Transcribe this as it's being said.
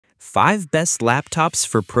5 Best Laptops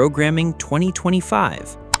for Programming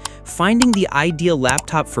 2025. Finding the ideal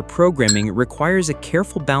laptop for programming requires a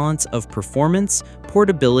careful balance of performance,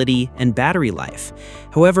 portability, and battery life.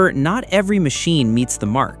 However, not every machine meets the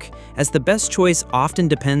mark, as the best choice often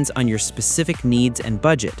depends on your specific needs and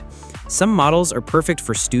budget. Some models are perfect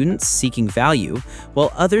for students seeking value,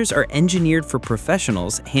 while others are engineered for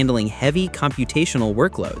professionals handling heavy computational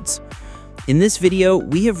workloads. In this video,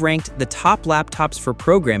 we have ranked the top laptops for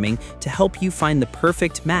programming to help you find the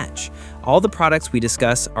perfect match. All the products we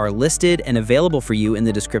discuss are listed and available for you in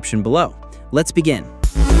the description below. Let's begin.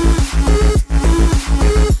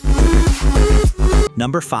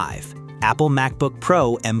 Number 5. Apple MacBook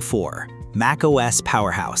Pro M4, macOS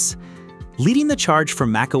Powerhouse. Leading the charge for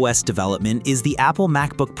macOS development is the Apple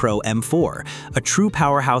MacBook Pro M4, a true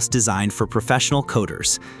powerhouse designed for professional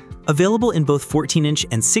coders. Available in both 14-inch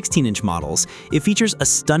and 16-inch models, it features a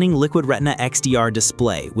stunning Liquid Retina XDR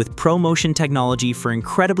display with ProMotion technology for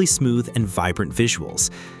incredibly smooth and vibrant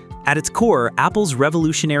visuals. At its core, Apple's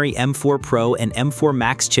revolutionary M4 Pro and M4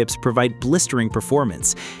 Max chips provide blistering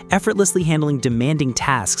performance, effortlessly handling demanding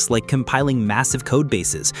tasks like compiling massive code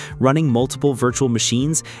bases, running multiple virtual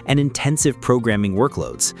machines, and intensive programming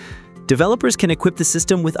workloads. Developers can equip the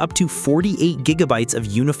system with up to 48 gigabytes of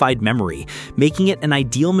unified memory, making it an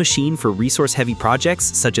ideal machine for resource-heavy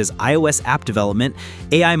projects such as iOS app development,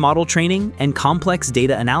 AI model training, and complex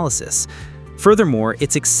data analysis. Furthermore,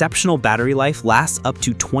 its exceptional battery life lasts up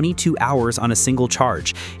to 22 hours on a single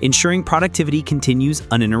charge, ensuring productivity continues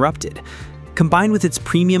uninterrupted. Combined with its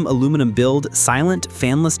premium aluminum build, silent,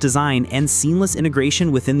 fanless design, and seamless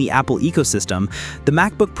integration within the Apple ecosystem, the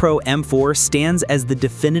MacBook Pro M4 stands as the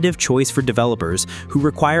definitive choice for developers who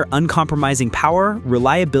require uncompromising power,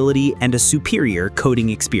 reliability, and a superior coding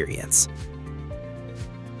experience.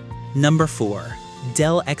 Number 4.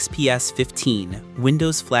 Dell XPS 15,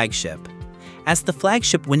 Windows Flagship. As the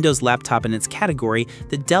flagship Windows laptop in its category,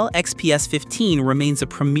 the Dell XPS 15 remains a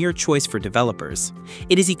premier choice for developers.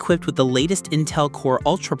 It is equipped with the latest Intel Core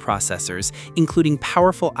Ultra processors, including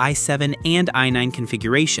powerful i7 and i9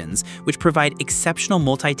 configurations, which provide exceptional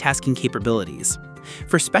multitasking capabilities.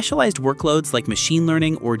 For specialized workloads like machine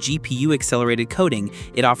learning or GPU-accelerated coding,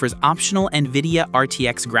 it offers optional NVIDIA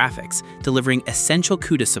RTX graphics, delivering essential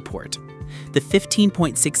CUDA support. The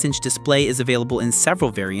 15.6-inch display is available in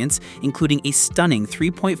several variants, including a stunning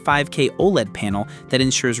 3.5K OLED panel that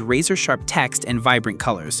ensures razor-sharp text and vibrant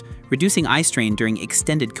colors, reducing eye strain during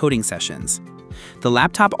extended coding sessions. The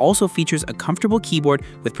laptop also features a comfortable keyboard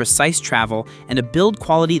with precise travel and a build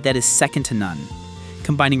quality that is second to none.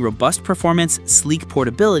 Combining robust performance, sleek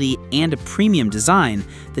portability, and a premium design,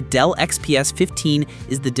 the Dell XPS 15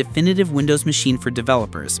 is the definitive Windows machine for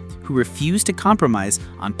developers who refuse to compromise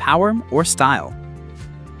on power or style.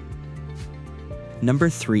 Number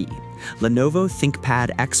 3. Lenovo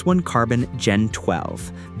ThinkPad X1 Carbon Gen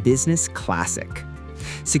 12, Business Classic.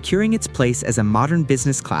 Securing its place as a modern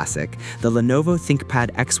business classic, the Lenovo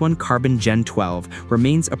ThinkPad X1 Carbon Gen 12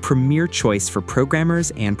 remains a premier choice for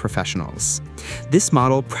programmers and professionals. This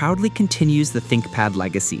model proudly continues the ThinkPad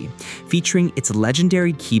legacy, featuring its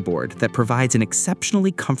legendary keyboard that provides an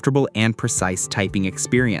exceptionally comfortable and precise typing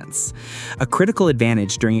experience, a critical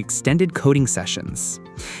advantage during extended coding sessions.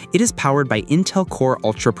 It is powered by Intel Core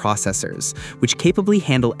Ultra processors, which capably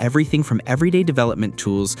handle everything from everyday development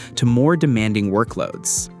tools to more demanding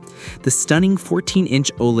workloads. The stunning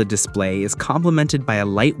 14-inch OLED display is complemented by a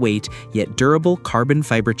lightweight yet durable carbon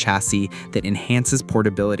fiber chassis that enhances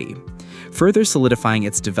portability. Further solidifying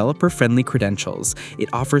its developer-friendly credentials, it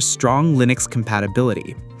offers strong Linux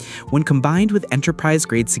compatibility. When combined with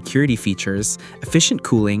enterprise-grade security features, efficient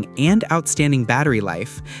cooling, and outstanding battery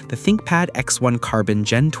life, the ThinkPad X1 Carbon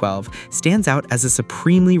Gen 12 stands out as a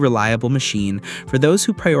supremely reliable machine for those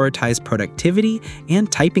who prioritize productivity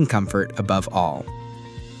and typing comfort above all.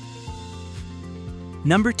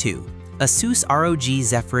 Number 2. Asus ROG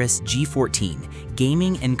Zephyrus G14,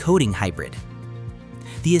 Gaming and Coding Hybrid.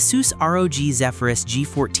 The Asus ROG Zephyrus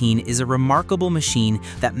G14 is a remarkable machine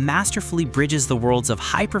that masterfully bridges the worlds of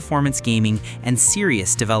high-performance gaming and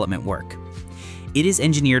serious development work. It is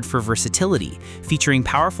engineered for versatility, featuring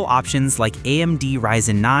powerful options like AMD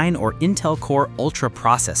Ryzen 9 or Intel Core Ultra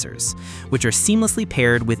processors, which are seamlessly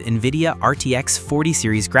paired with NVIDIA RTX 40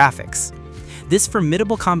 series graphics. This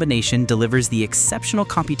formidable combination delivers the exceptional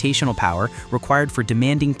computational power required for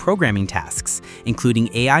demanding programming tasks, including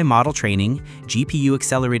AI model training,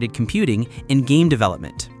 GPU-accelerated computing, and game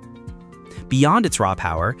development. Beyond its raw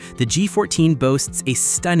power, the G14 boasts a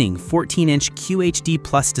stunning 14-inch QHD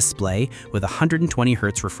Plus display with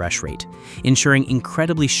 120Hz refresh rate, ensuring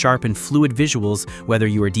incredibly sharp and fluid visuals whether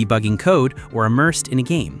you are debugging code or immersed in a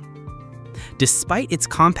game. Despite its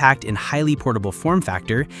compact and highly portable form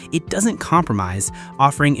factor, it doesn't compromise,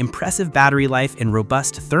 offering impressive battery life and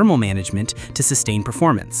robust thermal management to sustain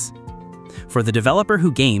performance. For the developer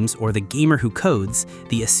who games or the gamer who codes,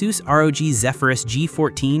 the Asus ROG Zephyrus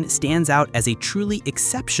G14 stands out as a truly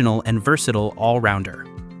exceptional and versatile all-rounder.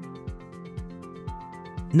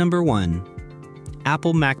 Number 1.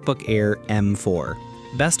 Apple MacBook Air M4.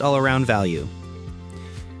 Best all-around value.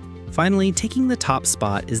 Finally, taking the top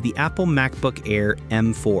spot is the Apple MacBook Air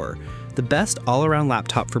M4, the best all-around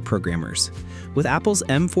laptop for programmers. With Apple's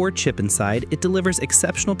M4 chip inside, it delivers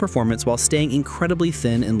exceptional performance while staying incredibly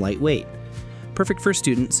thin and lightweight. Perfect for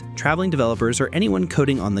students, traveling developers, or anyone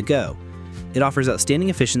coding on the go. It offers outstanding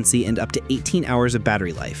efficiency and up to 18 hours of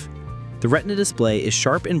battery life. The Retina display is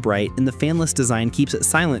sharp and bright, and the fanless design keeps it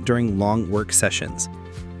silent during long work sessions.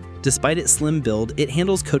 Despite its slim build, it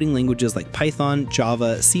handles coding languages like Python,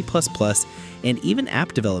 Java, C++, and even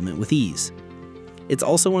app development with ease. It's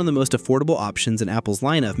also one of the most affordable options in Apple's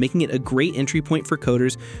lineup, making it a great entry point for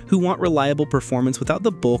coders who want reliable performance without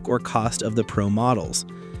the bulk or cost of the Pro models.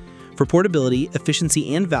 For portability,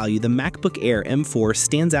 efficiency, and value, the MacBook Air M4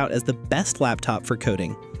 stands out as the best laptop for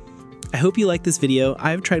coding. I hope you liked this video.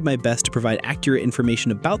 I've tried my best to provide accurate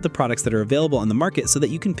information about the products that are available on the market so that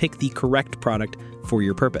you can pick the correct product for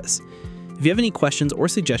your purpose. If you have any questions or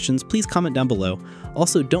suggestions, please comment down below.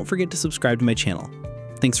 Also, don't forget to subscribe to my channel.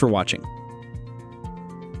 Thanks for watching.